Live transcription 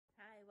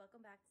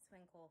back to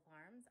Twinkle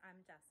Farms. I'm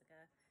Jessica.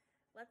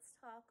 Let's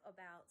talk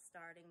about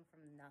starting from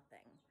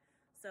nothing.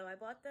 So I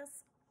bought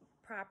this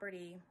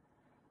property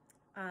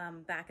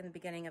back in the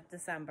beginning of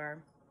December,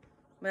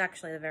 well,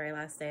 actually the very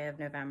last day of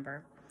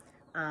November,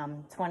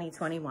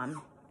 2021.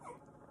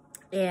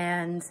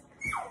 And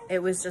it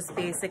was just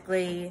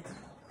basically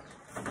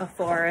a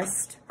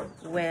forest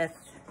with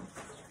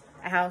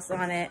a house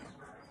on it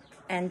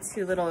and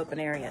two little open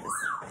areas.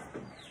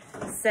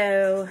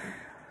 So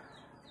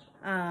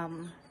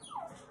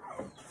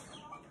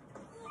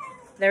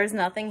there's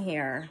nothing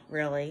here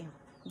really.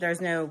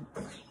 There's no,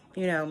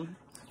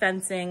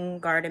 fencing,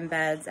 garden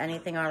beds,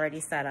 anything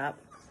already set up.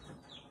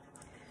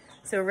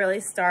 So really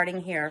starting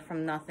here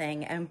from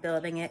nothing and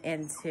building it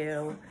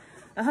into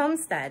a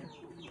homestead.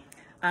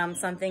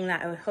 Something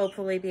that would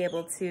hopefully be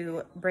able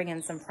to bring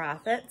in some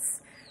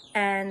profits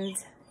and,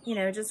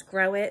 just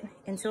grow it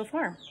into a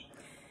farm.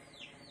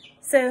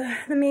 So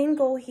the main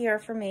goal here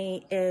for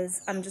me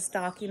is I'm just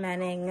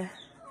documenting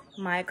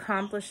my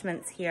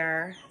accomplishments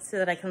here so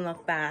that I can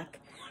look back.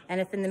 And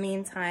if in the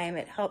meantime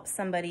it helps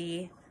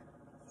somebody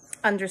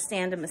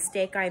understand a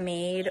mistake I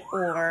made,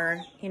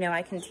 or,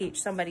 I can teach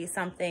somebody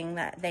something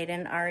that they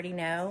didn't already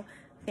know,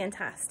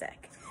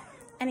 fantastic.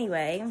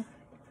 Anyway,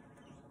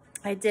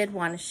 I did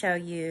want to show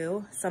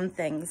you some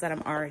things that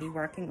I'm already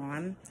working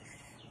on.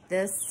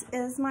 This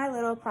is my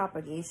little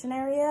propagation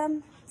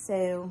area.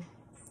 So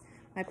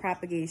my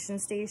propagation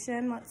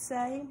station, let's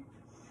say.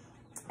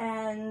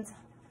 And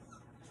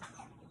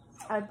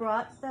I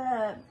brought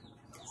the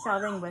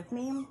shelving with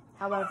me.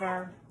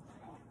 However,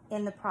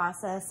 in the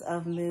process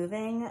of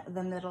moving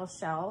the middle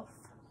shelf,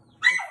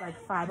 it's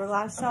like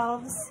fiberglass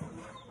shelves,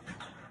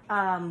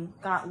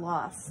 got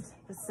lost.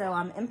 So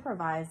I'm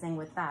improvising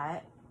with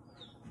that.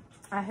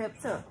 I hope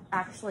to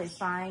actually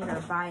find or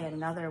buy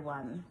another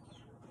one.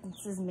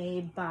 This is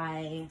made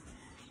by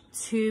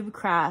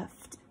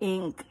Tubecraft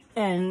Inc.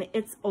 And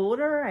it's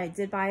older. I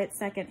did buy it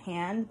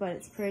secondhand, but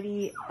it's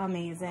pretty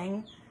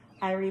amazing.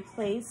 I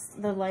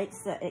replaced the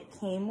lights that it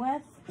came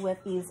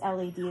with these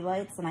LED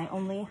lights, and I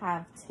only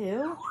have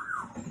two.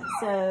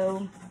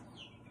 So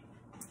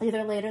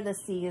either later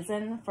this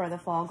season for the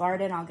fall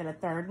garden, I'll get a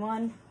third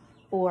one,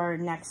 or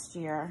next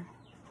year.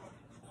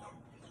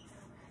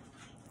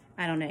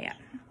 I don't know yet.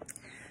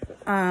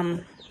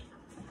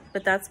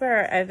 But that's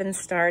where I've been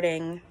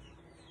starting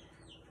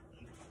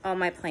all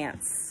my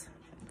plants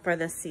for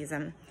this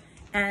season.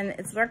 And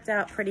it's worked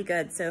out pretty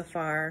good so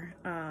far.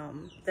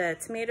 The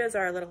tomatoes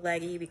are a little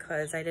leggy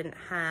because I didn't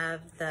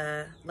have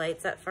the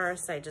lights at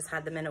first. I just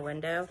had them in a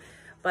window,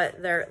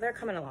 but they're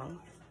coming along.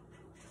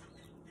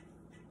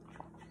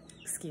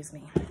 Excuse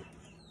me.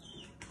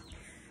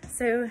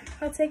 So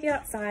I'll take you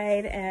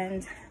outside,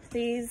 and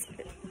please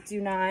do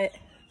not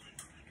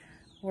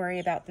worry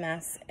about the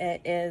mess.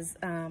 It is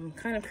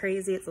kind of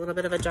crazy. It's a little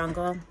bit of a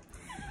jungle.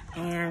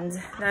 And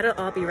that'll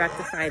all be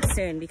rectified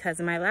soon, because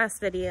in my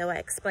last video I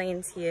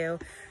explained to you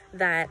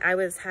that I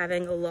was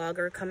having a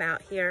logger come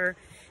out here,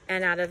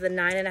 and out of the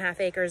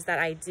 9.5 acres that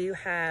I do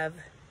have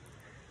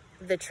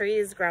the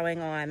trees growing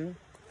on,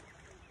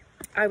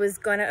 I was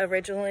gonna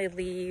originally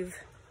leave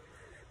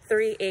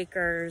 3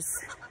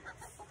 acres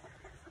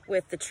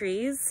with the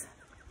trees,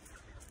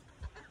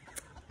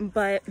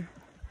 but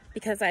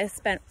because I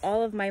spent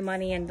all of my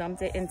money and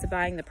dumped it into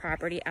buying the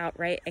property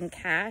outright in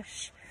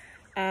cash,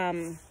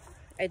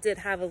 I did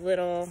have a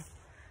little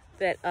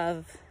bit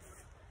of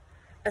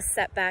a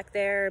setback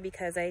there,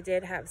 because I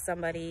did have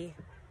somebody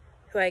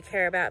who I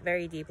care about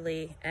very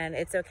deeply, and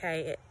it's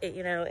okay.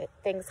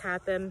 Things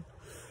happen,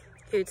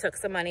 who took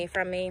some money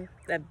from me,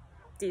 a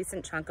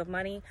decent chunk of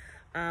money.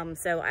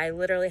 So I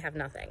literally have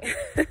nothing.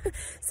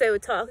 So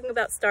talking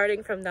about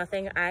starting from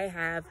nothing, I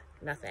have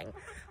nothing,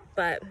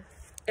 but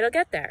it'll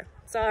get there.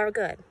 It's all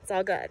good. It's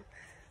all good.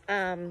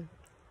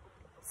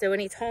 So when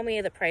he told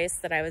me the price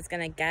that I was going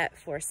to get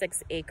for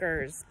 6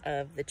 acres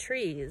of the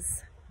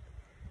trees,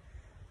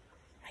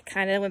 I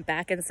kind of went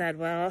back and said,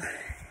 well,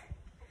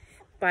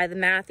 by the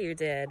math you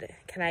did,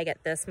 can I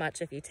get this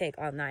much if you take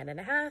all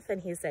 9.5?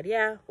 And he said,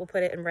 yeah, we'll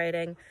put it in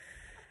writing.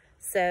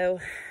 So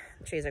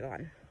the trees are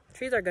gone.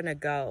 Trees are going to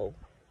go.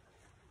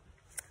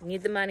 I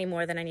need the money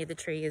more than I need the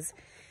trees.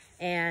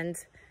 And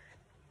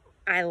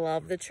I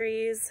love the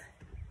trees.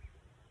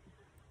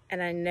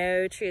 And I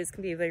know trees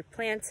can be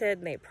replanted,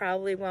 and they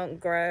probably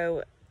won't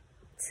grow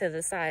to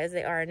the size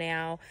they are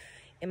now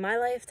in my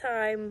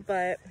lifetime,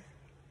 but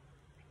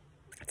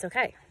it's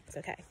okay. It's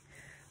okay.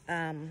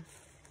 Can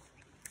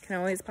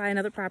always buy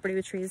another property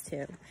with trees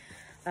too.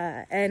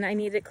 And I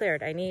need it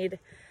cleared. I need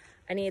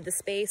the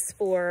space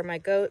for my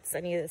goats.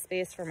 I need the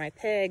space for my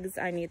pigs.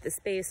 I need the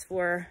space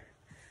for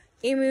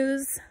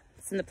emus.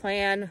 It's in the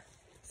plan.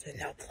 It's in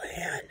the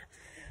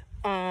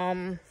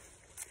plan.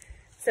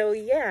 So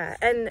yeah,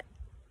 and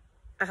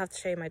I have to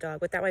show you my dog,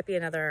 but that might be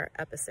another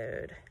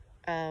episode.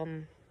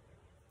 I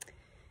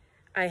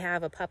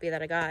have a puppy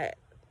that I got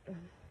a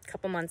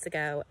couple months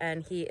ago,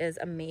 and he is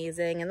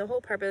amazing. And the whole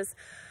purpose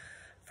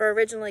for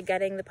originally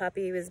getting the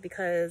puppy was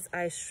because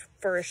I,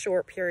 for a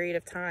short period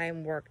of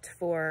time, worked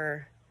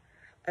for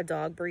a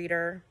dog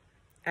breeder,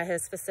 at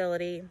his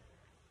facility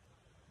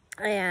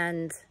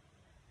and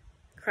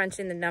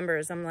crunching the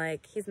numbers. I'm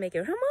like, he's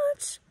making how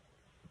much?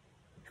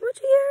 How much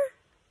a year?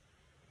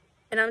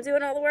 And I'm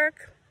doing all the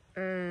work?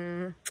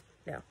 No.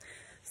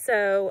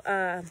 So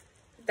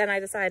then I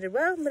decided,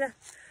 well, I'm gonna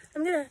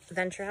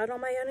venture out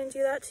on my own and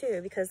do that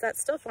too, because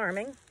that's still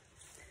farming.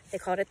 They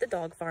called it the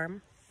dog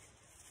farm.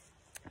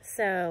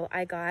 So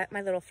I got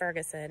my little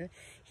Ferguson.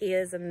 He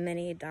is a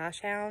mini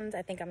dachshund.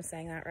 I think I'm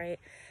saying that right.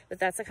 But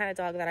that's the kind of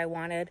dog that I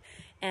wanted.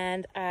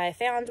 And I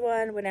found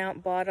one, went out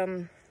and bought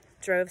him,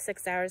 drove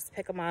 6 hours to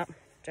pick him up,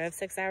 drove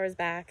 6 hours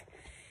back.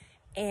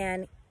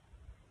 And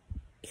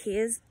he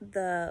is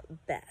the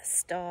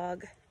best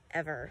dog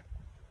ever.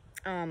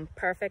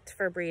 Perfect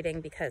for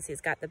breeding because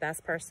he's got the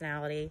best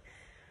personality.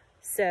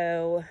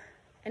 So,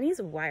 and he's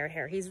a wire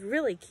hair. He's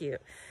really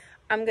cute.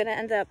 I'm going to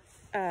end up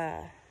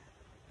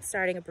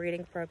starting a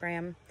breeding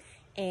program,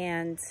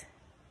 and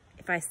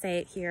if I say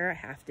it here, I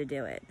have to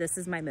do it. This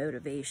is my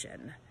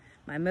motivation.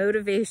 My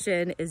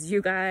motivation is you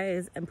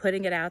guys and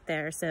putting it out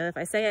there. So if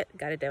I say it,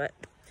 got to do it.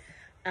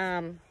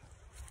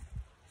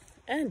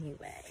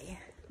 Anyway,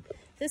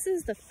 this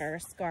is the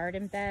first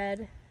garden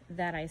bed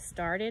that I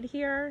started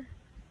here.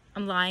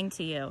 I'm lying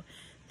to you.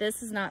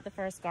 This is not the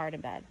first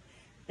garden bed.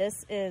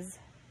 This is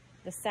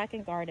the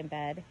second garden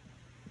bed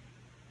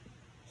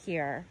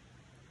here.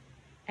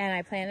 And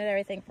I planted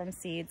everything from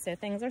seed, so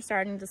things are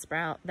starting to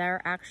sprout.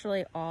 They're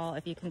actually all,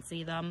 if you can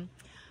see them,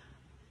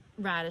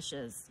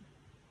 radishes.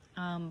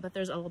 But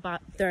there's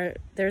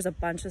there's a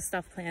bunch of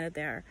stuff planted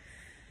there.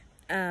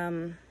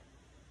 I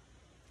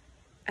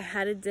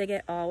had to dig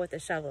it all with a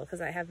shovel because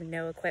I have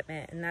no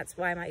equipment, and that's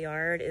why my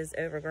yard is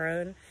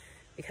overgrown,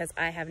 because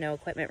I have no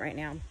equipment right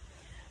now.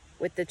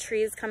 With the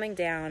trees coming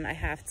down, I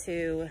have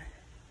to,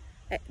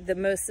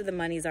 most of the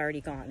money's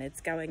already gone.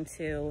 It's going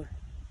to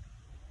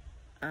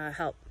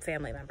help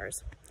family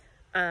members.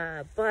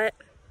 But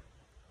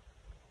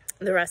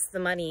the rest of the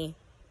money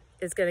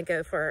is going to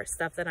go for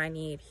stuff that I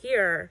need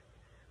here,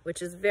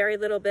 which is very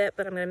little bit,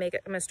 but I'm going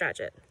to stretch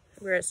it.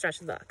 We're at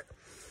stretch of luck.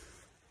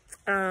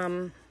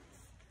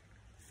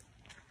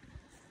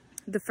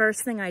 The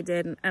first thing I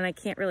did, and I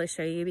can't really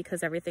show you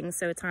because everything's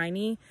so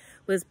tiny,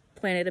 was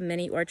planted a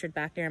mini orchard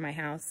back near my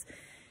house.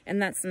 And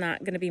that's not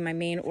going to be my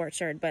main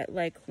orchard, but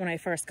like when I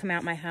first come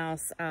out my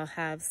house, I'll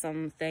have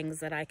some things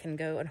that I can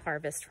go and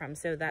harvest from.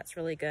 So that's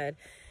really good.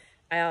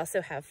 I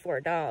also have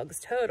 4 dogs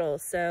total,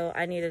 so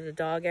I needed a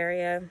dog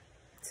area.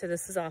 So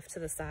this is off to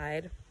the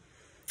side.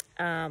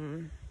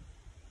 And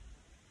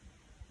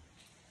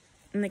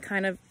they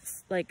kind of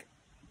like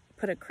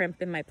put a crimp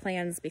in my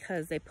plans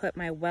because they put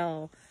my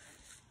well,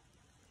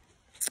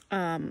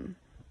 they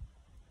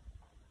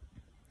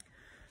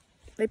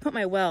put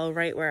my well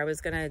right where I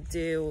was going to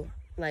do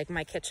like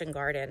my kitchen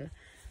garden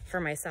for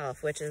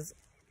myself, which is,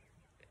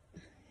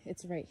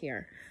 it's right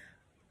here.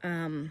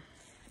 And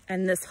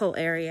this whole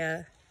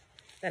area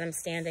that I'm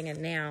standing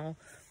in now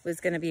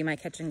was going to be my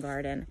kitchen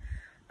garden,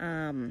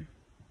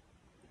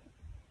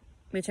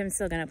 which I'm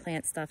still going to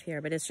plant stuff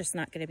here, but it's just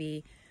not going to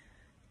be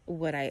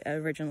what I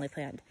originally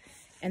planned.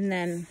 And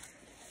then,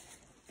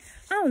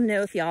 I don't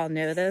know if y'all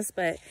know this,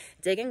 but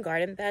digging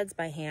garden beds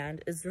by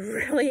hand is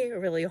really,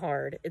 really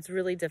hard. It's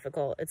really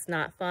difficult. It's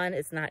not fun.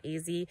 It's not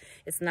easy.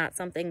 It's not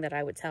something that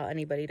I would tell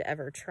anybody to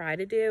ever try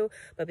to do.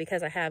 But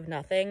because I have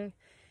nothing,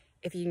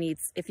 if you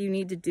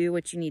need to do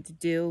what you need to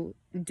do,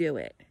 do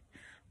it.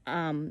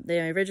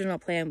 The original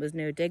plan was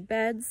no dig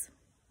beds,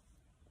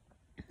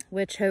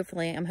 which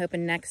hopefully I'm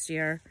hoping next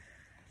year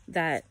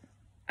that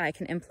I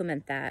can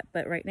implement that.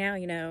 But right now,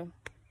 you know,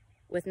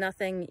 with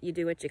nothing, you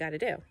do what you got to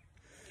do.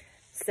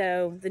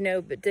 So the no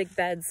dig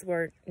beds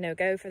were no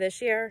go for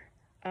this year.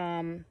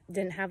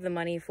 Didn't have the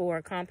money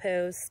for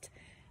compost,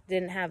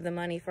 didn't have the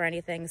money for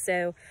anything.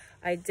 So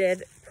I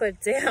did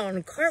put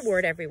down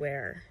cardboard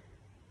everywhere.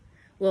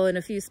 Well, in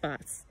a few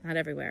spots, not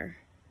everywhere.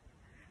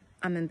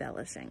 I'm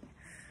embellishing.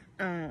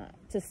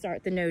 To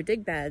start the no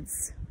dig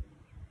beds,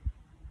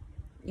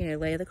 you know,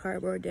 lay the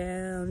cardboard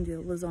down,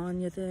 do the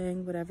lasagna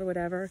thing,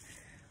 whatever.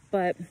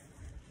 But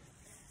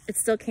it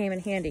still came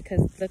in handy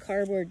because the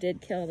cardboard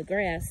did kill the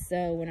grass.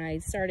 So when I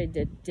started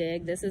to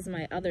dig, this is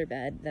my other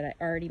bed that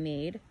I already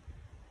made,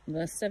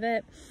 most of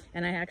it.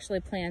 And I actually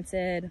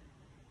planted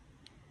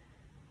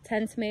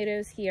 10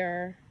 tomatoes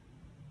here,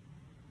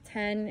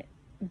 10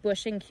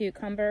 bushing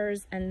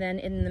cucumbers, and then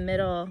in the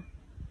middle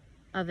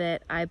of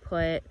it, I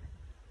put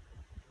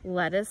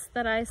lettuce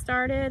that I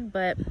started.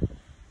 But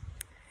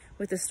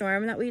with the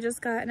storm that we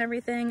just got and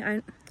everything,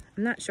 I'm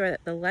not sure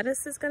that the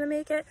lettuce is going to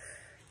make it.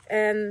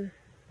 And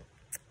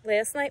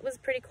last night was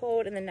pretty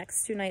cold, and the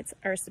next 2 nights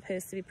are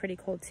supposed to be pretty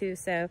cold too.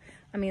 So,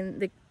 I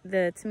mean,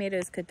 the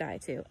tomatoes could die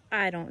too.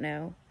 I don't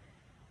know.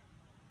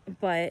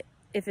 But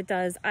if it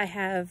does, I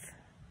have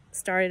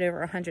started over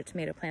 100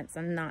 tomato plants.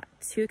 I'm not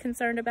too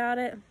concerned about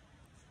it.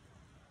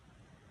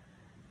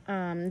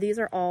 These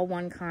are all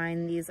one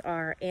kind. These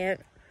are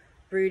Aunt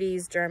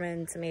Rudy's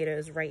German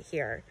tomatoes right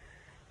here.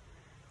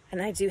 And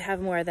I do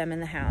have more of them in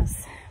the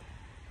house.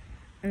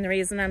 And the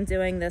reason I'm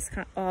doing this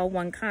all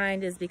one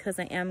kind is because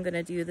I am going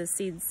to do the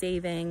seed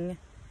saving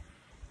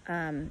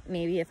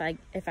Maybe if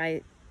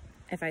I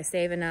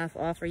save enough,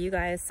 offer you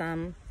guys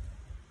some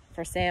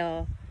for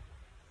sale,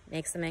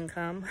 make some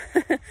income,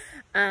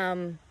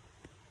 and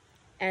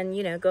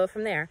you know, go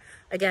from there.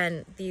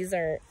 Again, these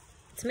are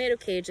tomato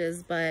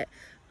cages, but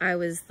I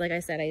was, like I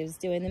said, I was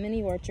doing the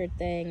mini orchard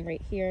thing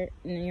right here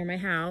near my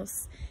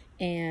house,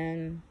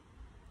 and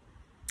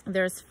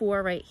there's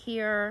 4 right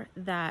here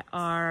that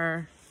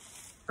are,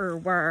 or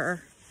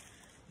were,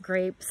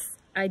 grapes.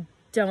 I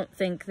don't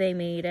think they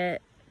made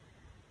it.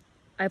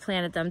 I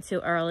planted them too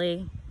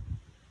early,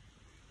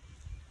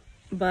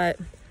 but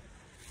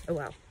oh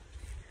well,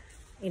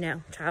 you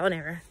know, trial and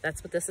error.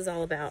 That's what this is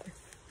all about.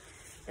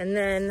 And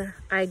then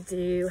I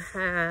do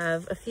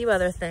have a few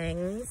other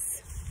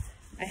things.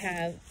 I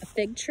have a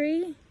fig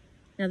tree.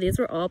 Now these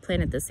were all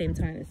planted at the same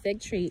time. The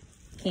fig tree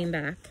came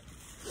back.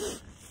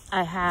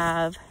 I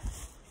have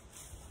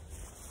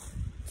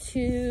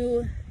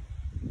 2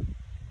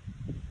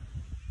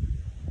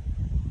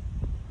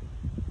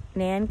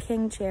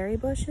 Nanking cherry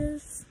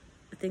bushes.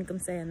 I think I'm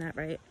saying that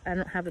right. I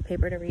don't have the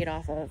paper to read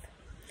off of.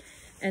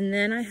 And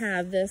then I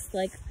have this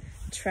like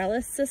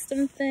trellis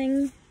system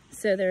thing.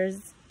 So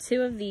there's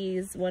 2 of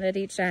these, 1 at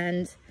each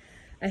end.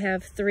 I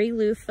have 3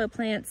 loofah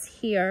plants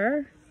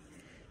here,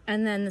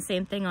 and then the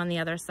same thing on the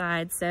other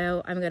side.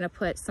 So I'm gonna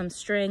put some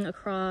string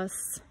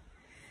across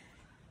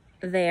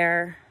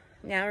there.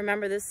 Now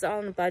remember, this is all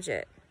on a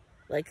budget.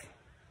 Like,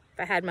 if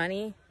I had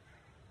money,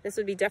 this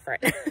would be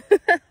different.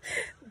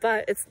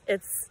 But it's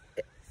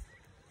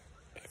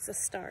a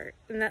start,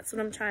 and that's what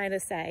I'm trying to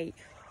say.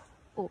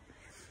 Oh,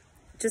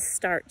 just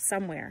start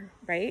somewhere,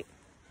 right?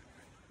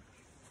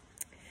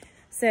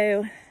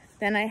 So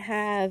then I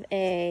have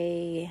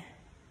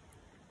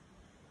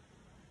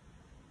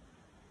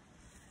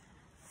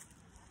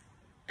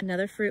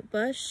another fruit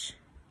bush,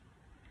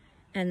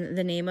 and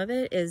the name of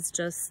it is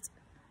just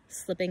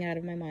slipping out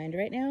of my mind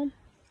right now.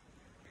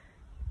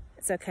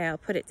 It's okay, I'll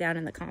put it down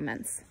in the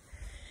comments.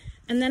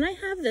 And then I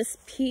have this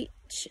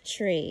peach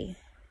tree,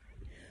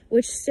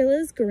 which still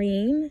is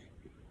green,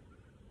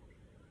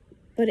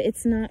 but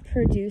it's not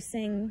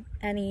producing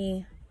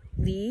any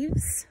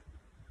leaves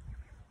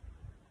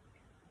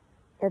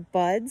or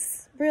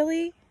buds,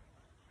 really.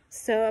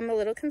 So I'm a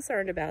little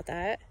concerned about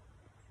that.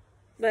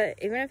 But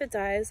even if it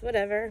dies,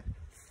 whatever.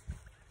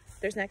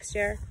 There's next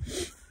year.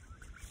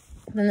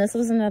 Then this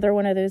was another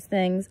one of those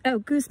things. Oh,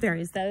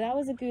 gooseberries. That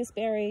was a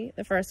gooseberry,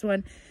 the first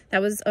one.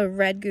 That was a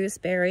red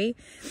gooseberry.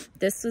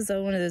 This was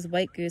one of those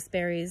white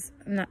gooseberries.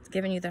 I'm not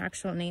giving you the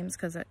actual names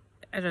because I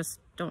just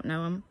don't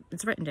know them.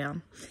 It's written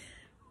down.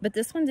 But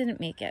this one didn't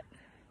make it.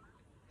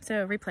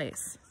 So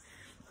replace.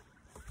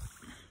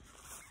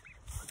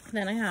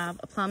 Then I have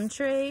a plum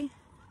tree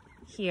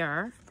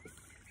here.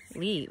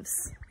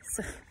 Leaves.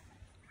 So,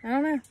 I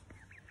don't know.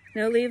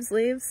 No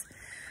leaves.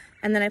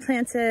 And then I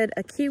planted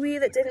a kiwi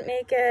that didn't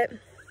make it.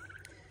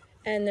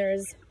 And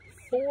there's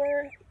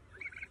 4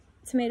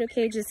 tomato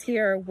cages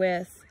here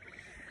with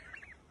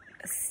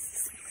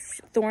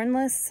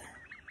thornless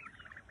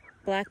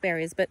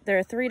blackberries, but there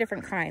are 3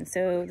 different kinds.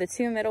 So the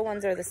 2 middle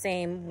ones are the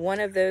same. One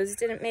of those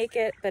didn't make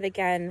it, but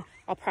again,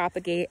 I'll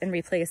propagate and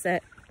replace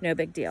it. No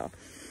big deal.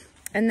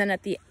 And then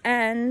at the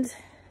end,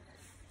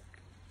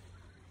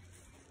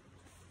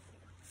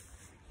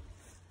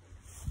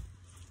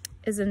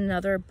 is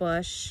another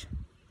bush.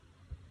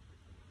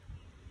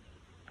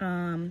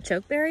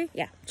 Chokeberry?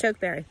 Yeah,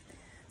 chokeberry.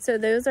 So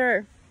those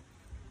are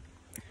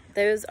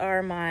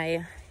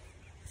my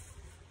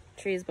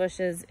trees,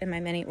 bushes in my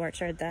mini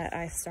orchard that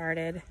I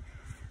started.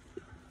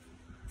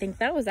 I think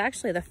that was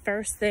actually the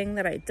first thing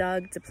that I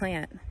dug to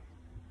plant.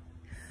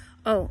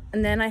 Oh,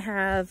 and then I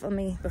have,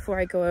 before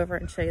I go over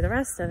and show you the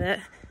rest of it,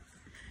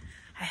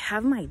 I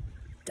have my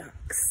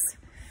ducks.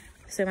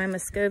 So my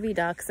Muscovy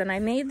ducks, and I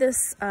made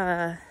this,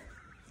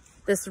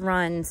 this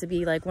run to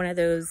be like one of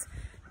those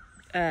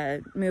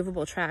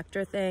movable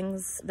tractor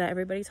things that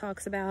everybody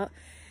talks about,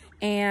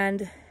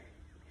 and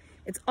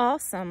it's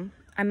awesome.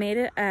 I made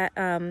it at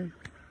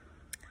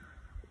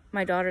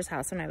my daughter's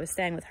house when I was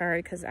staying with her,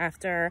 because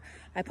after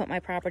I put my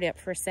property up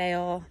for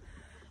sale,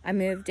 I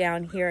moved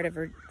down here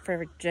to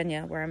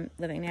Virginia, where I'm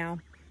living now,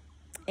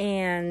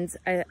 and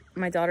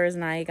my daughters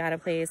and I got a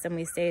place, and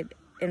we stayed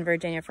in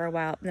Virginia for a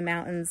while in the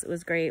mountains. It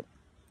was great.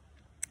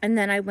 And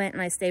then I went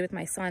and I stayed with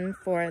my son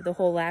for the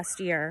whole last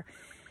year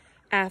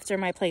after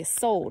my place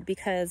sold,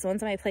 because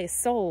once my place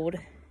sold,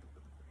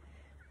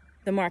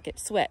 the market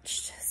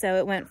switched. So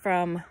it went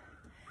from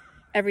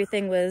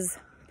everything was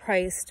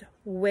priced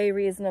way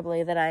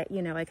reasonably that I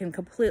can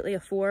completely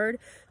afford,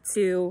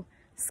 to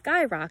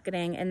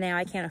skyrocketing, and now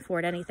I can't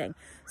afford anything.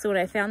 So when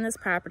I found this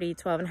property,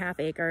 12.5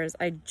 acres,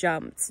 I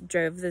jumped,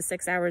 drove the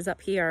 6 hours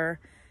up here.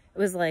 It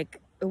was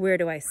like, where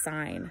do I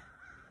sign?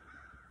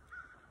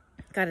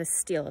 Got a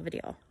steal of a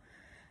deal.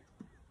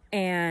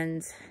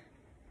 And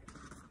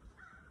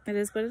it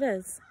is what it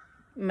is.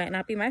 It might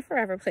not be my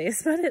forever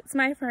place, but it's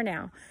my for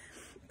now.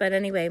 But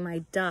anyway, my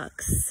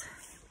ducks,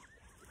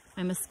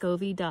 my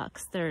Muscovy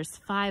ducks, there's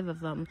 5 of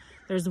them.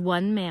 There's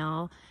 1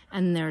 male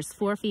and there's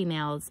 4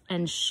 females,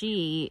 and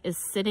she is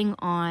sitting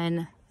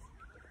on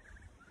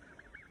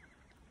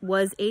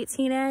was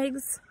 18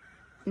 eggs.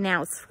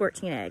 Now it's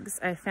 14 eggs.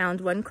 I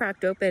found one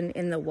cracked open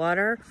in the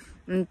water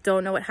and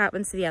don't know what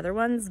happened to the other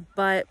ones,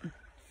 but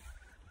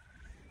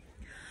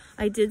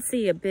I did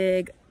see a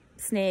big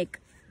snake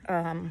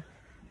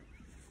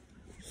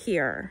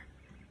here.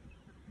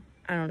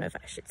 I don't know if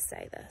I should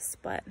say this,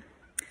 but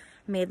I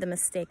made the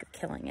mistake of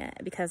killing it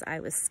because I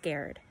was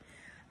scared.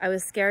 I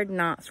was scared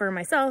not for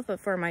myself, but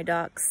for my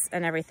ducks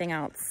and everything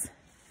else.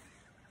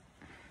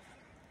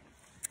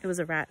 It was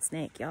a rat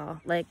snake, y'all.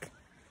 Like,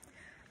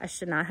 I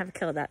should not have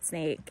killed that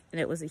snake, and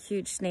it was a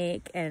huge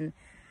snake, and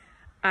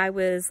I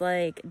was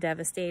like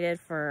devastated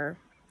for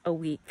a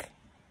week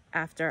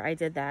after I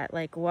did that.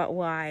 Like, what?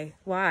 Why?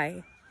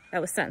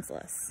 That was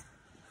senseless.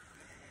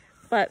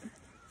 But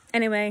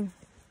anyway,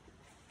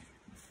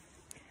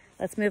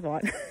 let's move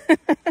on.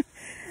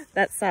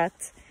 That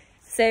sucked.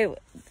 So,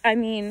 I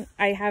mean,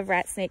 I have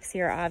rat snakes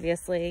here,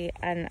 obviously,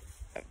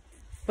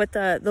 but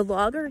the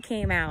logger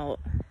came out.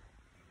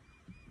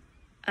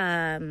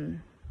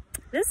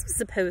 This was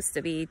supposed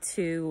to be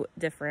 2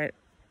 different,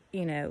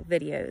 you know,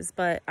 videos,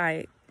 but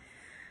I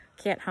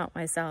can't help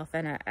myself,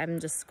 and I'm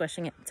just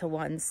squishing it to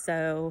one,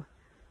 so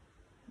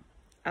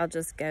I'll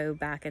just go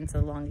back into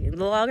the long view.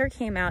 The logger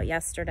came out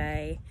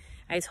yesterday.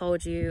 I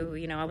told you,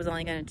 you know, I was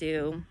only going to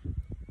do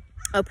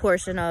a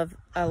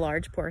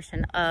large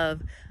portion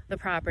of the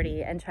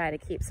property and try to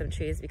keep some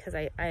trees because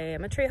I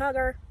am a tree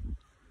hugger.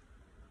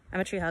 I'm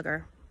a tree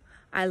hugger.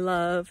 I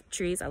love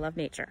trees. I love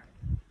nature.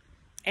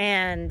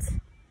 And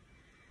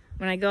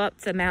when I go up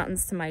to the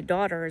mountains to my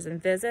daughters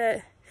and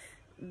visit,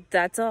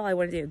 that's all I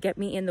want to do. Get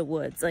me in the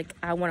woods. Like,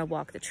 I want to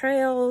walk the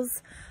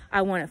trails.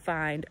 I want to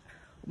find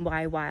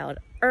my wild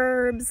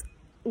herbs.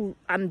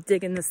 I'm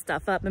digging this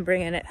stuff up and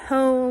bringing it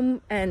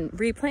home and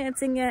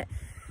replanting it.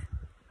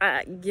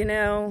 You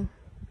know,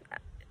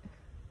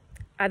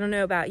 I don't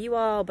know about you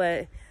all,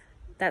 but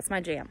that's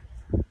my jam.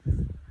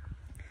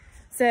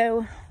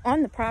 So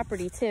on the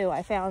property too,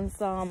 I found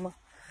some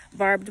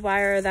barbed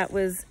wire that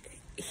was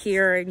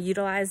here and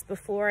utilized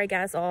before, I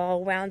guess,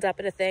 all wound up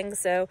in a thing.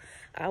 So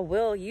I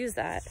will use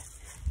that.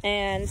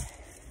 And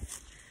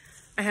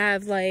I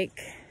have like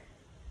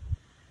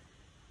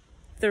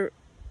two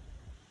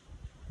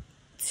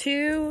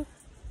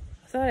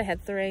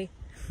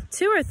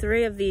or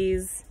three of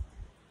these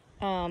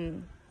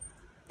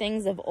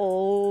things of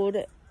old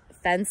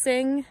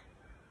fencing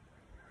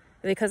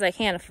because I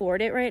can't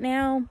afford it right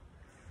now.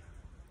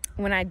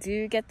 When I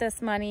do get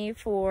this money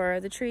for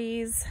the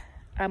trees,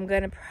 I'm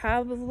gonna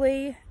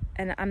probably,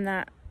 and I'm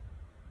not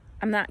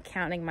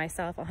counting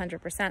myself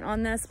 100%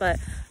 on this, but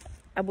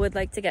I would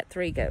like to get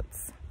 3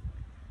 goats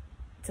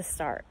to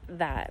start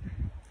that.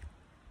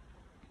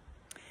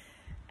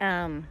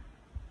 To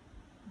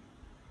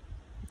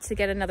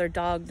get another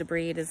dog to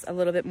breed is a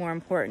little bit more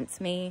important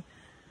to me,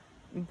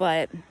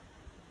 but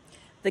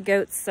the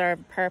goats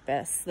serve a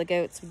purpose. The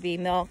goats would be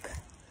milk.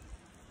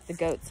 The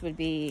goats would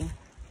be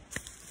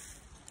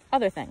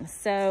other things.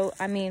 So,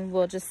 I mean,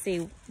 we'll just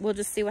see what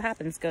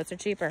happens. Goats are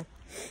cheaper.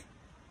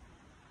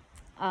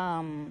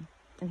 And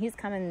he's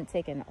coming and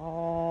taking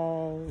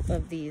all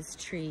of these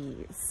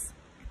trees.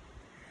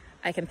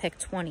 I can pick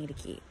 20 to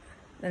keep.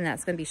 And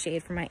that's going to be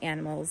shade for my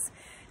animals.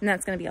 And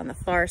that's going to be on the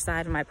far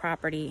side of my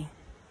property.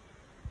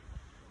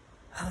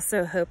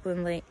 Also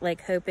hoping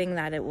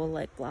that it will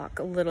like block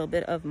a little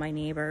bit of my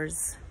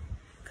neighbors,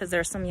 because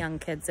there's some young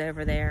kids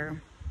over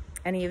there.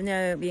 And even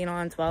though being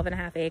on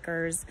 12.5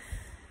 acres,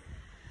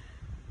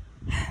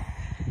 you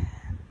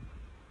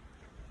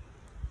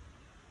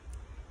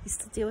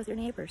still deal with your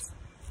neighbors.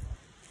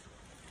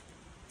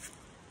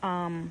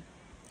 And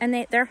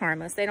they're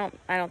harmless. I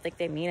don't think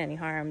they mean any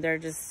harm. They're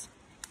just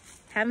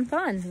having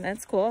fun.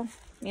 That's cool,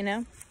 you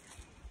know?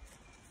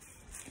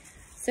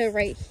 So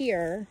right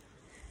here,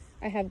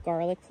 I have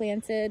garlic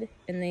planted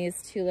in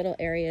these 2 little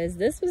areas.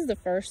 This was the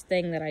first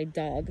thing that I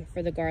dug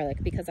for the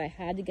garlic because I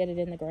had to get it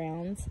in the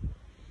ground.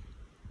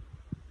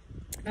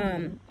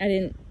 I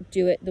didn't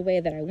do it the way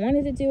that I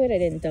wanted to do it. I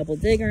didn't double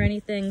dig or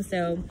anything.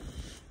 So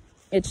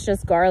it's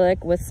just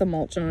garlic with some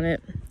mulch on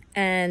it.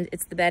 And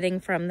it's the bedding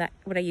from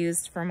what I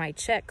used for my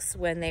chicks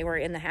when they were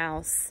in the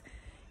house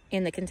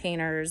in the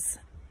containers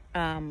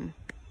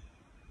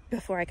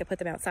before I could put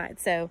them outside.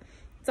 So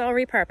it's all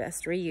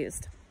repurposed,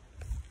 reused.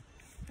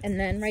 And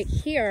then right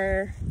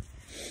here,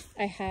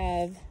 I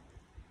have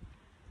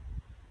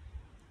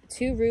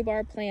 2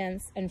 rhubarb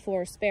plants and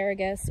 4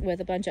 asparagus with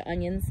a bunch of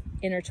onions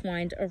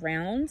intertwined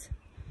around.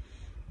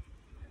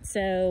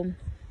 So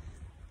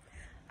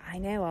I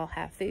know I'll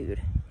have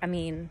food. I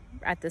mean,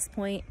 at this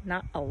point,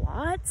 not a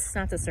lot,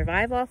 not to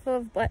survive off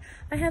of, but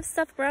I have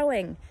stuff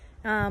growing.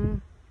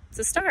 It's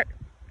a start,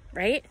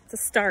 right? It's a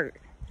start.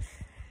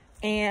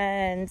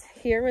 And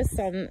here was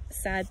some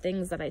sad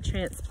things that I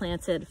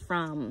transplanted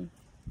from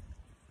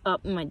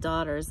up my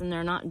daughters, and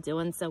they're not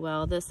doing so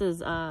well. This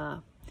is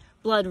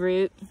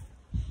bloodroot,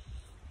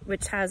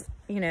 which has,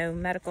 you know,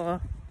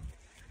 medical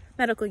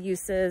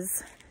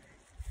uses.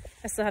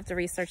 I still have to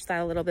research that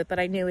a little bit, but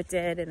I knew it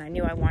did, and I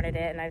knew I wanted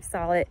it, and I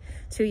saw it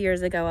 2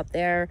 years ago up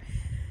there.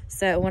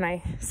 So when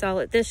I saw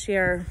it this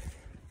year,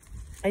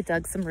 I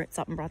dug some roots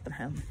up and brought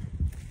them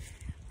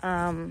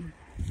home.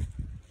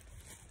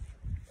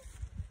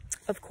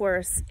 Of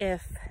course,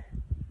 if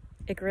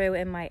it grew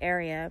in my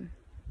area,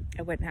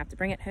 I wouldn't have to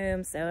bring it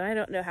home, so I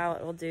don't know how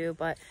it will do,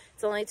 but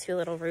it's only 2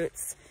 little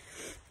roots.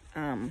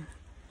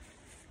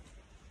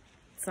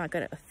 It's not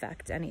going to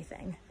affect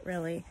anything,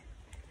 really.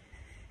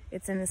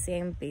 It's in the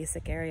same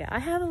basic area. I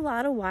have a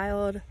lot of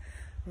wild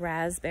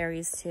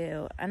raspberries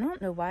too. I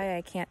don't know why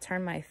I can't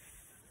turn my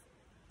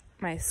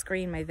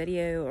screen, my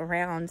video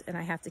around, and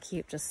I have to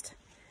keep just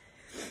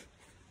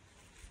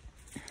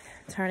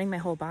turning my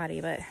whole body,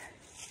 but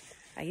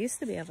I used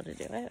to be able to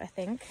do it, I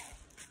think.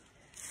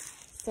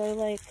 So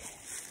like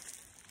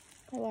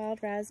the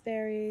wild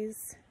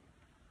raspberries,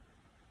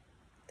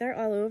 they're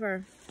all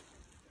over.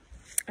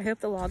 I hope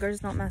the loggers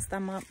don't mess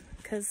them up,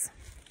 because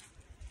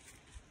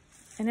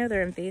I know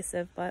they're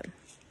invasive, but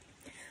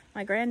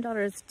my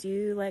granddaughters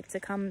do like to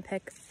come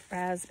pick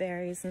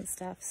raspberries and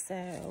stuff,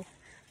 so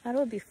that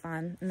would be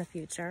fun in the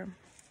future.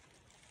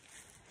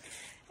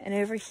 And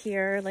over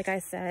here, like I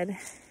said,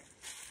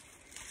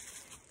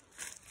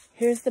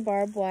 here's the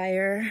barbed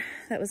wire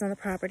that was on the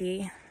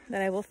property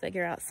that I will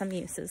figure out some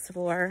uses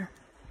for.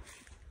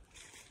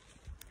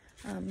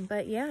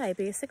 But yeah, I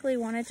basically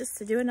wanted just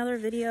to do another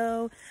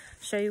video,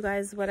 show you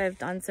guys what I've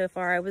done so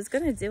far. I was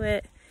going to do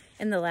it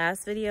in the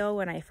last video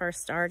when I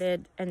first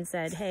started and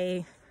said,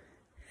 hey,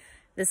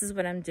 this is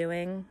what I'm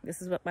doing.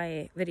 This is what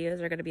my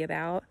videos are going to be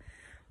about.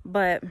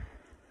 But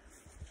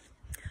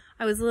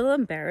I was a little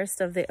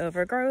embarrassed of the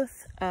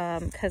overgrowth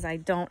because I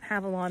don't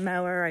have a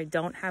lawnmower. I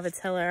don't have a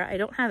tiller. I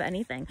don't have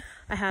anything.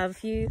 I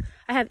have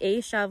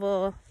a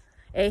shovel,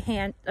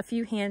 a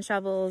few hand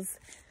shovels,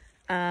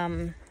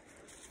 and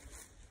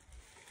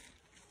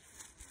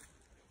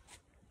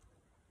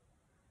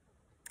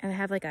I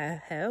have like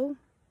a hoe,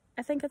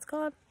 I think it's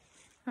called.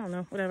 I don't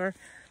know, whatever.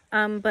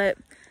 But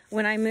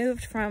when I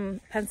moved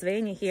from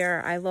Pennsylvania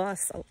here, I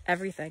lost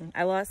everything.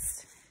 I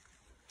lost,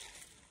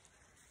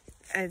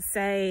 I'd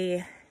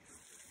say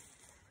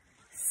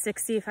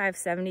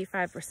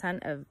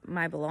 65–75% of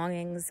my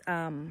belongings.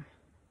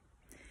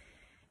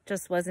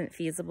 Just wasn't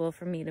feasible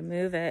for me to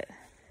move it.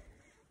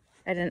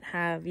 I didn't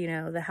have, you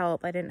know, the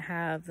help. I didn't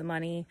have the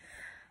money.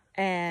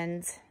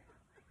 And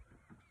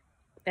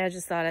I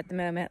just thought at the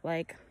moment,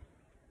 like,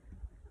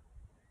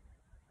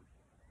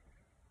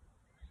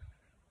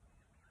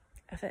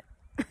 F it.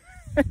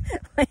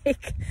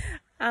 Like,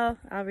 I'll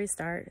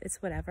restart.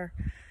 It's whatever.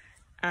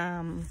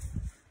 And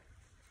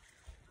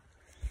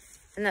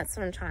that's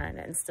what I'm trying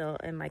to instill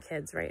in my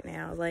kids right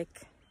now.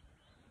 Like,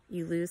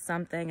 you lose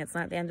something, it's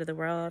not the end of the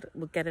world.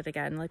 We'll get it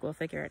again. Like, we'll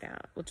figure it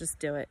out. We'll just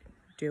do it.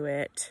 Do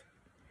it.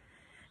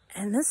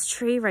 And this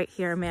tree right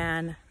here,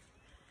 man,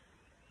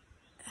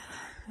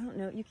 I don't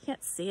know, you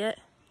can't see it.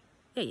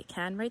 Yeah, you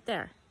can, right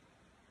there.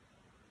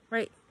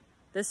 Right,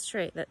 this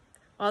tree, that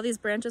all these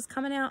branches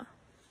coming out.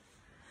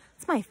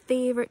 It's my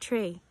favorite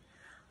tree.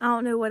 I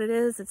don't know what it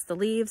is. It's the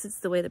leaves. It's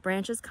the way the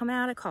branches come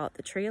out. I call it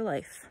the tree of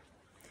life.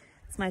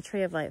 It's my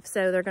tree of life.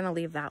 So they're going to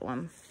leave that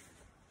one.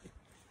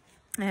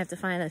 I have to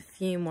find a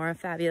few more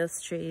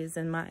fabulous trees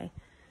in my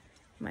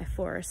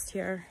forest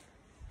here.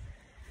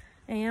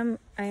 I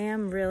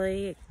am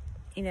really,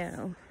 you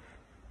know,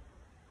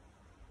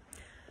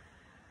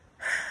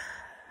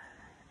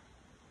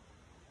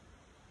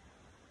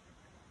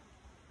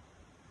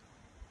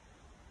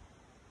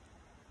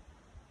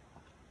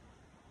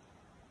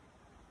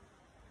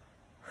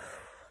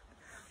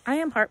 I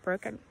am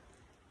heartbroken.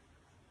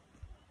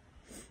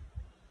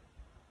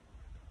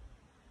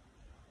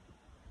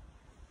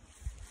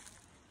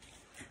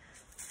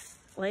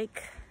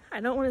 Like, I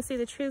don't want to see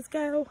the trees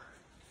go.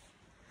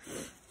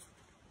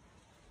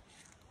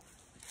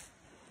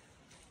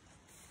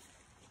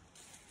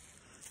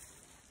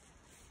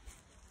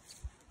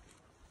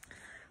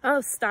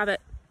 Oh, stop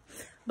it.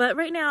 But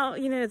right now,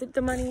 you know,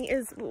 the money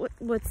is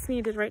what's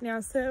needed right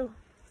now, so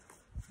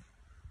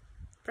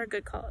for a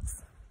good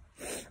cause.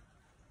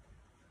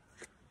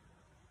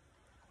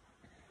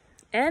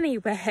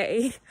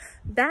 Anyway,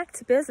 back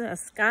to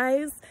business,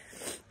 guys.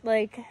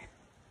 Like,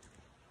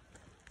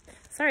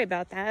 sorry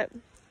about that.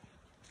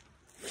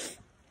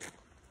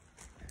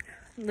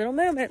 Little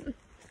moment.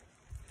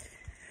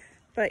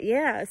 But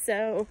yeah,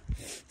 so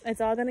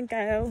it's all gonna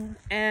go.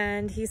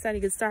 And he said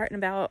he could start in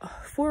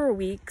about 4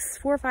 weeks,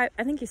 4 or 5,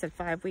 I think he said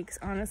 5 weeks,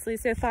 honestly.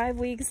 So 5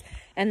 weeks,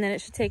 and then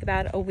it should take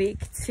about a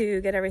week to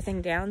get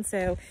everything down.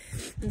 So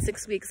in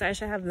 6 weeks, I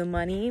should have the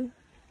money.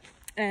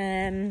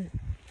 And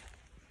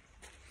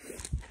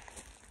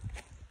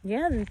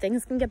yeah, then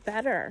things can get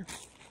better.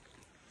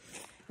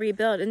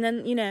 Rebuild. And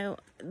then, you know,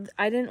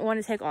 I didn't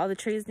want to take all the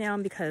trees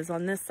down because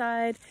on this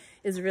side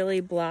is really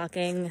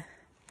blocking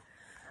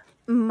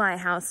my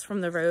house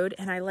from the road,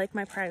 and I like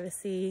my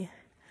privacy.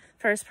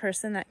 First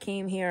person that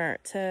came here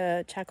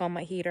to check on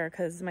my heater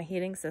because my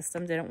heating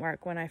system didn't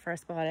work when I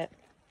first bought it.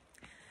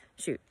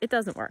 Shoot, it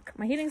doesn't work.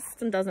 My heating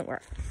system doesn't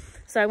work.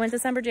 So I went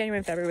December, January,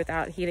 and February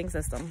without a heating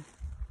system.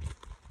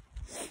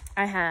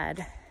 I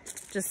had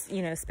just,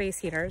 you know, space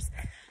heaters.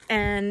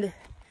 And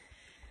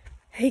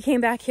he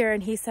came back here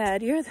and he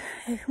said,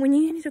 when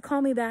you need to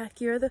call me back,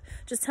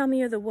 just tell me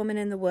you're the woman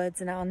in the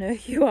woods and I'll know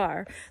who you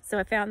are. So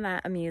I found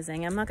that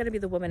amusing. I'm not going to be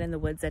the woman in the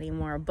woods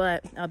anymore,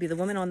 but I'll be the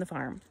woman on the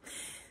farm.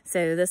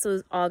 So this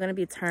was all going to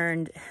be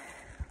turned.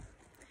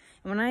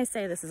 When I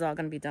say this is all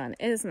going to be done,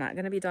 it is not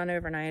going to be done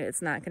overnight.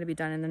 It's not going to be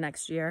done in the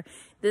next year.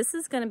 This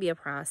is going to be a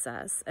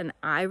process. And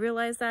I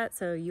realize that.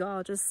 So you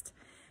all just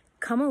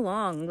come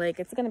along. Like,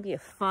 it's going to be a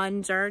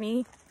fun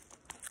journey.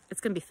 It's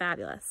going to be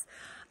fabulous.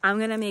 I'm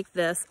going to make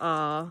this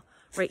all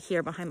right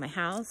here behind my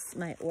house,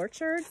 my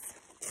orchard.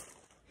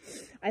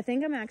 I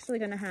think I'm actually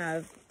going to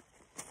have,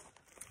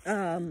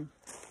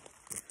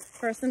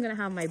 first I'm going to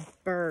have my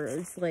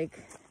birds, like,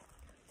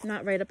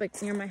 not right up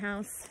like near my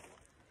house,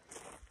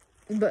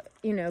 but,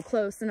 you know,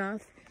 close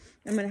enough.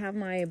 I'm going to have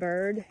my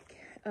bird.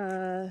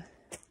 Oh,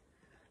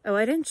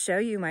 I didn't show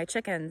you my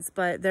chickens,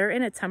 but they're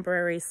in a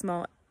temporary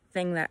small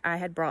thing that I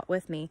had brought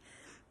with me.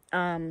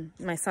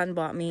 My son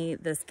bought me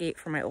this gate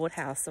for my old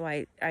house, so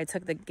I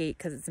took the gate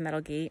because it's a metal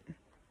gate,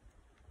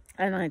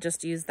 and I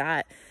just used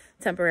that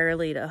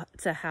temporarily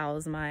to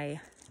house my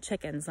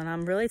chickens. And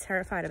I'm really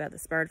terrified about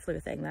this bird flu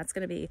thing. That's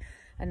going to be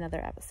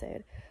another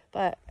episode.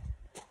 But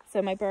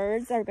so my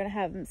birds are going to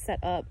have them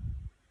set up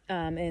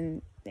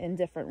in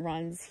different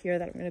runs here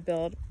that I'm going to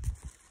build,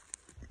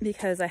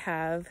 because I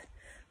have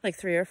like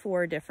 3 or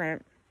 4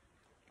 different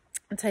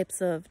types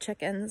of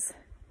chickens,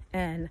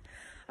 and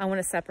I want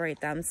to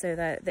separate them so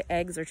that the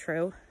eggs are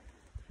true,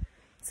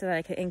 so that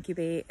I can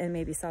incubate and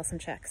maybe sell some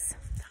chicks.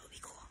 That would be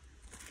cool.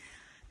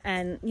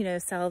 And, you know,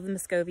 sell the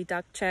Muscovy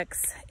duck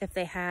chicks if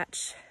they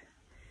hatch.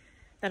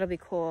 That'll be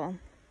cool.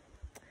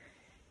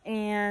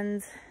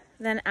 And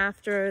then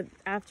after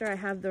I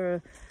have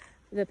the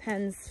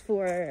pens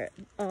for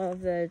all of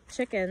the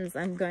chickens,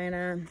 I'm going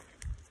to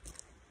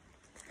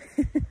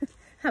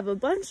have a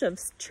bunch of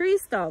tree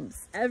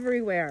stumps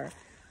everywhere.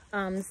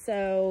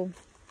 So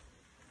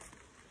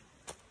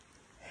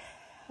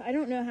I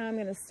don't know how I'm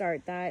going to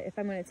start that, if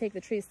I'm going to take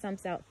the tree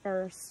stumps out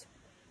first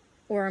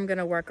or I'm going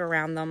to work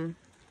around them.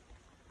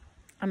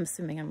 I'm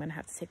assuming I'm going to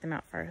have to take them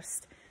out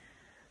first.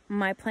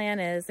 My plan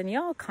is, and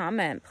y'all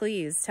comment,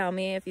 please tell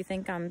me if you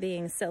think I'm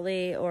being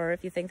silly or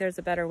if you think there's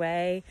a better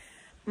way.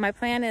 My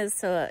plan is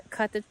to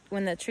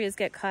when the trees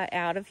get cut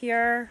out of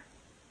here,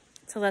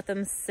 to let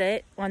them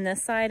sit on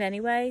this side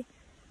anyway,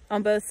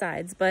 on both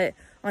sides, but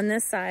on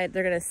this side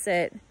they're going to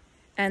sit,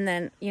 and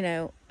then, you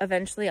know,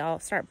 eventually I'll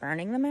start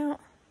burning them out.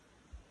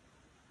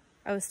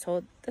 I was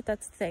told that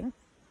that's the thing,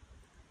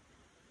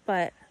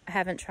 but I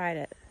haven't tried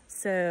it.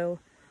 So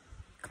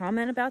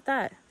comment about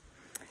that.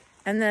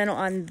 And then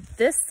on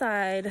this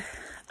side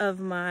of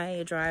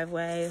my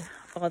driveway,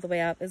 all the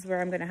way up, is where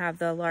I'm going to have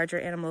the larger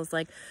animals,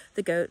 like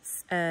the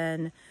goats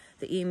and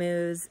the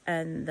emus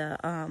and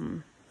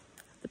the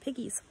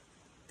piggies.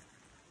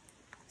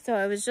 So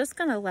I was just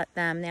going to let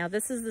them. Now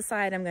this is the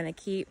side I'm going to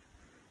keep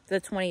the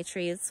 20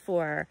 trees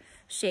for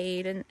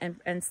shade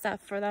and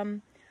stuff for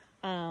them.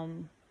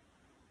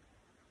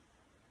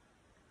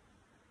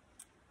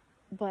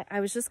 But I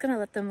was just going to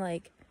let them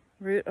like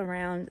root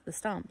around the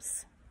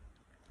stumps,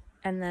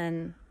 and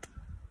then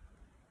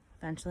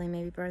eventually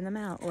maybe burn them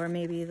out, or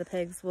maybe the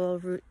pigs will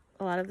root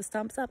a lot of the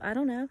stumps up. I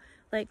don't know.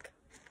 Like,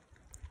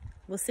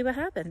 we'll see what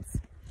happens.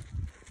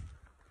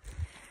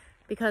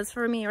 Because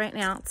for me right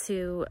now,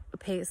 to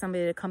pay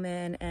somebody to come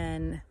in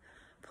and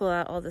pull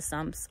out all the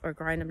stumps or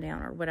grind them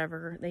down or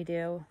whatever they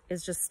do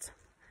is just,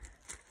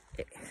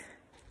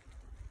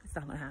 it's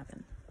not going to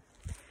happen.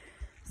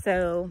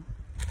 So,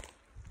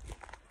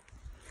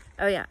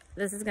 oh yeah,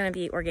 this is going to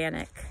be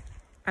organic.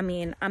 I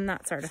mean, I'm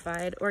not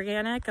certified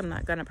organic. I'm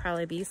not going to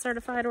probably be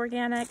certified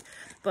organic,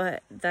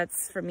 but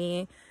that's, for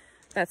me,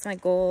 that's my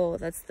goal.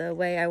 That's the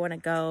way I want to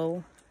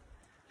go,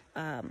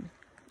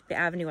 the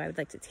avenue I would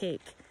like to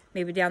take.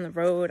 Maybe down the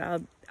road,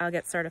 I'll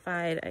get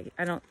certified.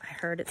 I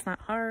heard it's not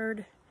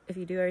hard if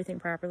you do everything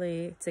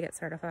properly to get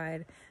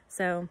certified.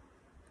 So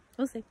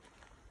we'll see.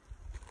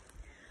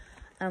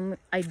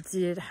 I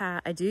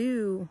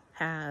do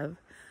have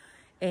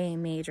a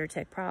major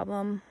tick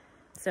problem.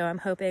 So I'm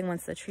hoping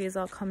once the trees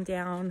all come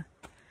down,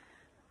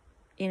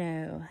 you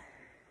know,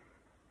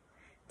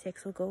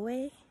 ticks will go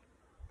away.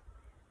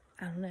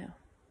 I don't know.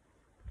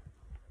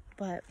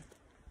 But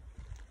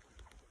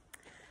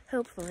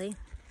hopefully.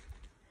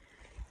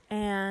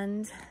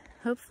 And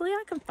hopefully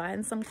I can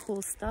find some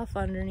cool stuff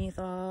underneath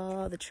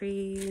all the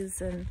trees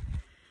and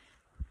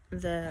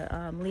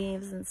the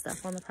leaves and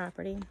stuff on the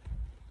property.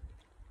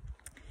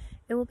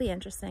 It will be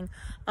interesting.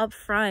 Up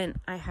front,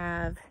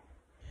 I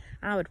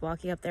would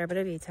walk you up there, but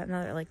it'd be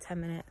another like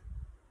 10-minute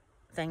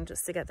thing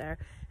just to get there.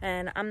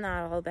 And I'm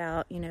not all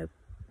about, you know,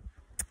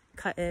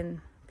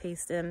 cutting,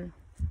 pasting,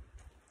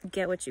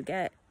 get what you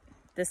get.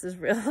 This is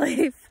real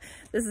life.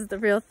 This is the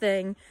real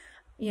thing.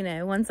 You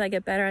know, once I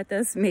get better at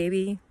this,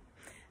 maybe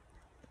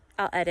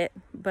I'll edit.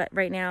 But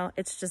right now,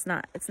 it's just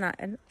not, it's not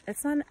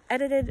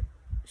edited.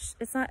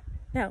 It's not,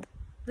 no,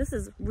 this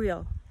is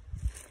real.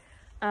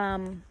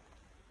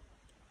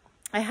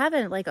 I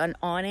haven't like an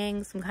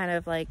awning, some kind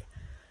of like,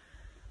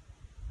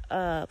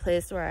 a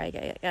place where I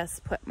guess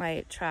put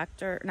my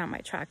tractor, not my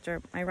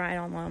tractor, my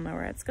ride-on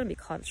lawnmower. It's going to be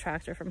called a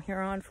tractor from here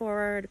on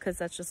forward because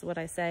that's just what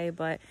I say,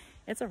 but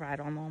it's a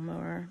ride-on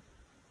lawnmower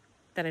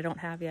that I don't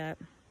have yet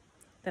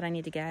that I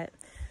need to get.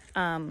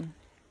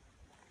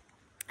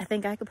 I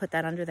think I could put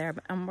that under there,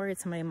 but I'm worried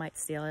somebody might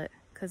steal it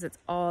because it's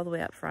all the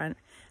way up front,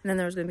 and then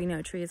there's going to be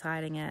no trees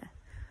hiding it.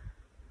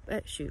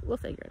 But shoot, we'll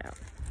figure it out.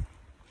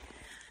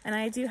 And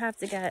I do have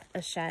to get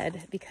a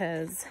shed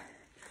because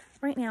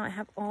right now I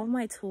have all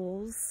my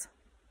tools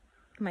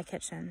in my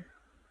kitchen.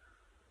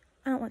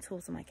 I don't want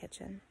tools in my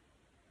kitchen.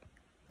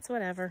 It's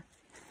whatever.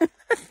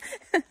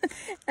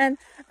 And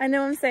I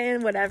know I'm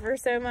saying whatever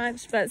so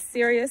much, but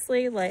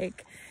seriously,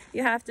 like,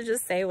 you have to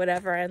just say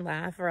whatever and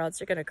laugh or else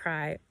you're gonna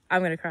cry.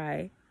 I'm gonna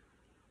cry.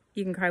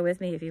 You can cry with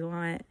me if you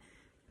want,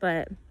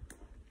 but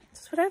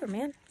just whatever,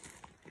 man.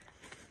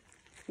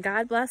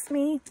 God blessed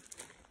me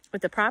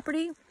with the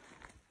property.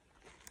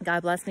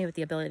 God blessed me with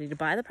the ability to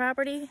buy the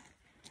property.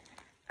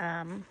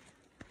 God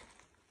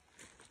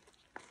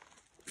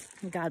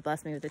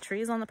blessed me with the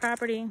trees on the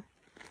property.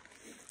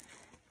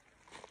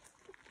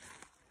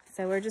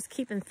 So we're just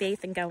keeping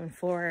faith and going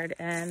forward,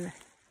 and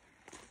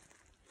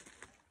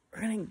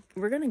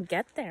we're gonna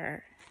get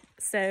there.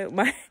 So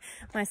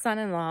my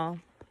son-in-law,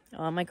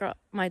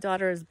 my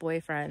daughter's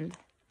boyfriend,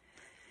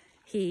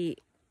 he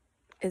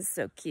is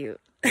so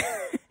cute.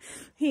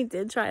 He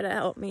did try to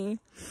help me.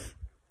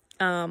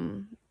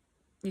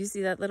 You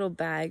see that little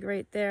bag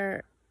right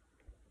there?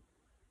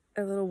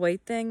 A little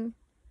white thing?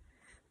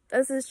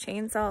 That's his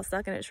chainsaw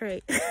stuck in a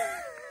tree.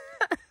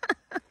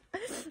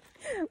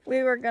 We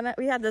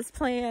had this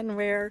plan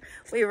where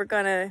we were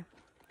gonna,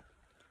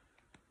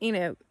 you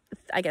know,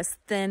 I guess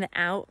thin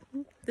out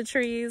the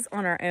trees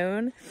on our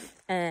own,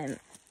 and,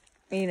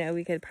 you know,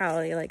 we could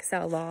probably like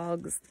sell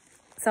logs,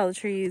 sell the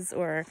trees,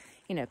 or,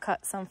 you know,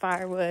 cut some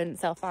firewood and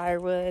sell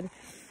firewood.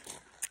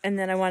 And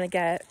then I want to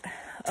get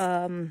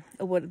a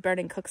wood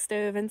burning cook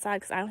stove inside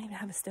because I don't even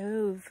have a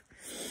stove.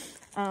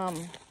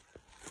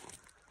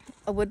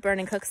 A wood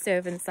burning cook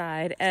stove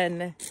inside,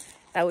 and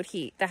that would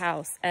heat the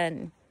house,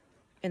 and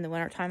in the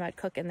wintertime I'd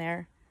cook in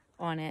there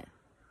on it.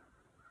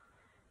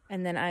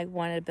 And then I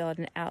wanted to build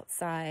an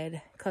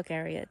outside cook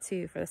area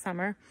too for the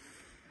summer.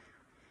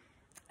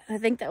 I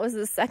think that was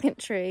the second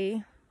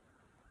tree,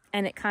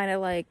 and it kind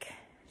of like,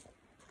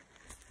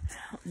 I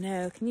don't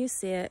know, can you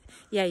see it?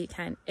 Yeah, you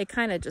can. It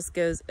kind of just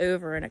goes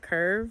over in a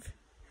curve.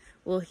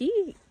 Well,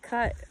 he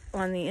cut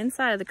on the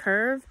inside of the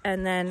curve,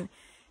 and then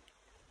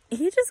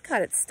he just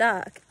got it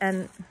stuck.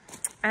 And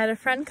I had a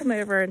friend come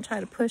over and try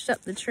to push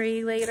up the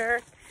tree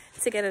later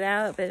to get it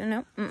out, but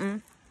no,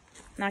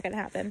 not gonna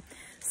happen.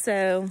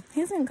 So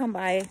he's gonna come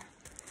by,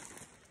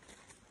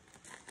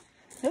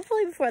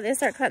 hopefully before they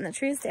start cutting the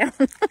trees down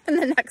in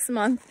the next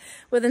month,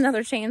 with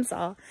another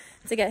chainsaw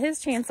to get his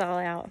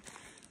chainsaw out.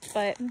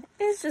 But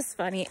it's just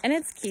funny, and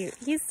it's cute.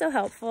 He's so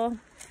helpful.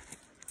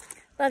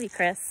 Love you,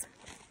 Chris.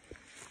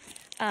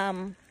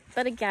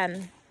 But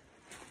again,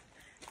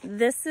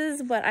 this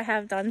is what I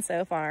have done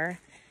so far,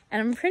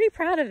 and I'm pretty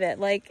proud of it.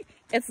 Like,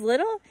 it's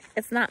little,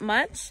 it's not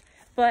much,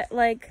 but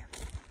like,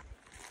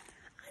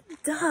 I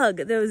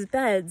dug those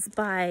beds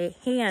by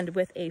hand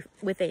with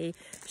a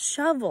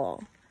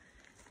shovel.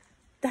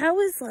 That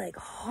was like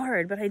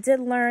hard, but I did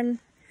learn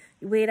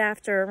you wait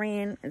after a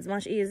rain is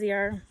much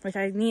easier, which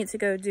I need to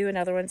go do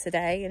another one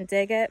today and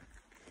dig it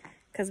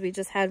because we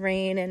just had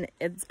rain and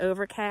it's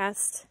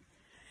overcast,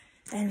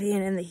 and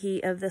being in the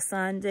heat of the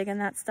sun digging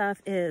that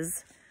stuff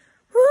is,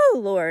 whoo,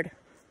 Lord,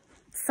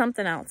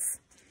 something else.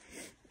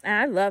 And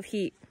I love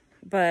heat,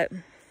 but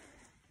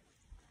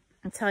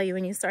I'll tell you,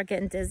 when you start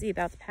getting dizzy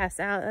about to pass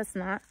out, it's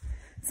not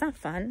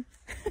fun.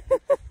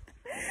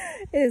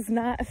 It is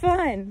not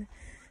fun.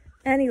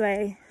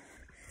 Anyway,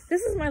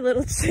 this is my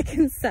little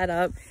chicken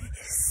setup.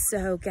 It's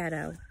so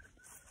ghetto.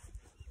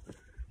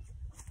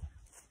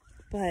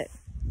 But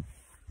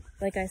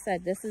like I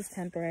said, this is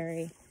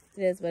temporary.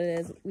 It is what it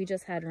is. We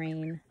just had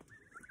rain.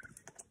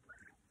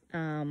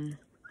 And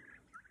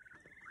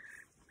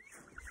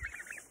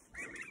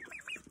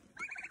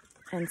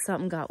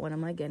something got one of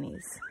my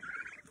guineas.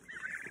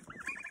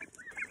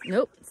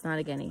 Nope, it's not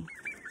a guinea.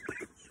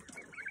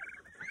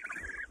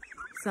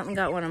 Something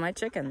got one of my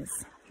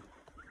chickens.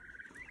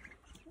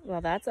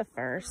 Well, that's a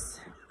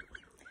first.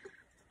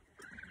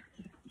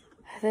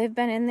 They've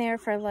been in there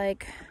for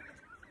like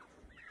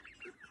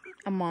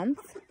a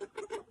month.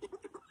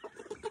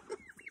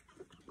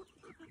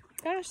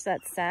 Gosh,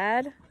 that's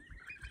sad.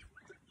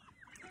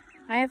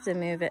 I have to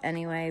move it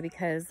anyway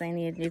because they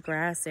need a new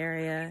grass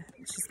area.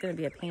 It's just going to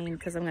be a pain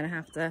because I'm going to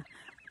have to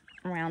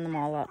round them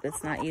all up.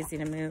 It's not easy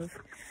to move.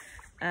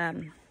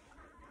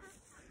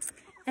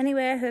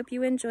 Anyway, I hope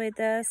you enjoyed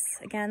this.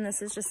 Again,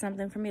 this is just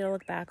something for me to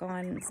look back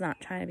on. It's not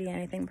trying to be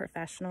anything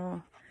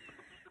professional.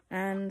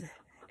 And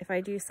if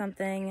I do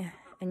something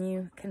and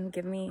you can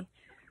give me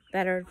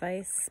better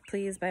advice,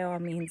 please, by all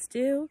means,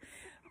 do.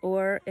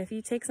 Or if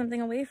you take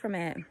something away from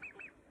it,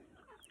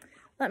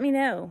 let me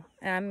know.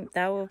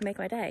 That will make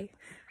my day.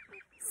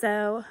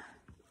 So,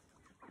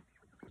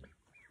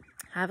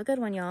 have a good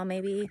one, y'all.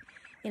 Maybe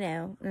you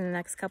know, in the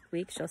next couple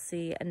weeks, you'll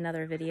see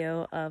another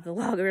video of the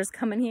loggers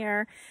coming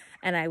here,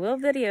 and I will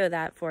video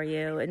that for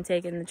you and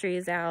taking the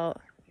trees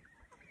out.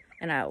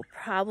 And I will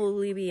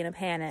probably be in a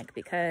panic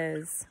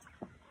because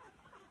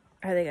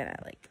are they gonna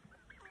like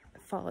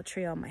fall a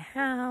tree on my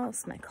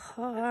house, my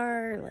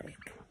car,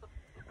 like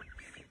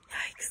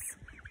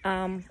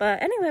yikes.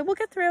 But anyway, we'll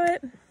get through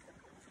it,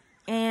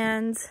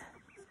 and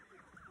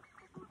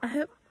I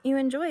hope you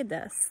enjoyed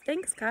this.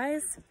 Thanks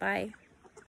guys, bye.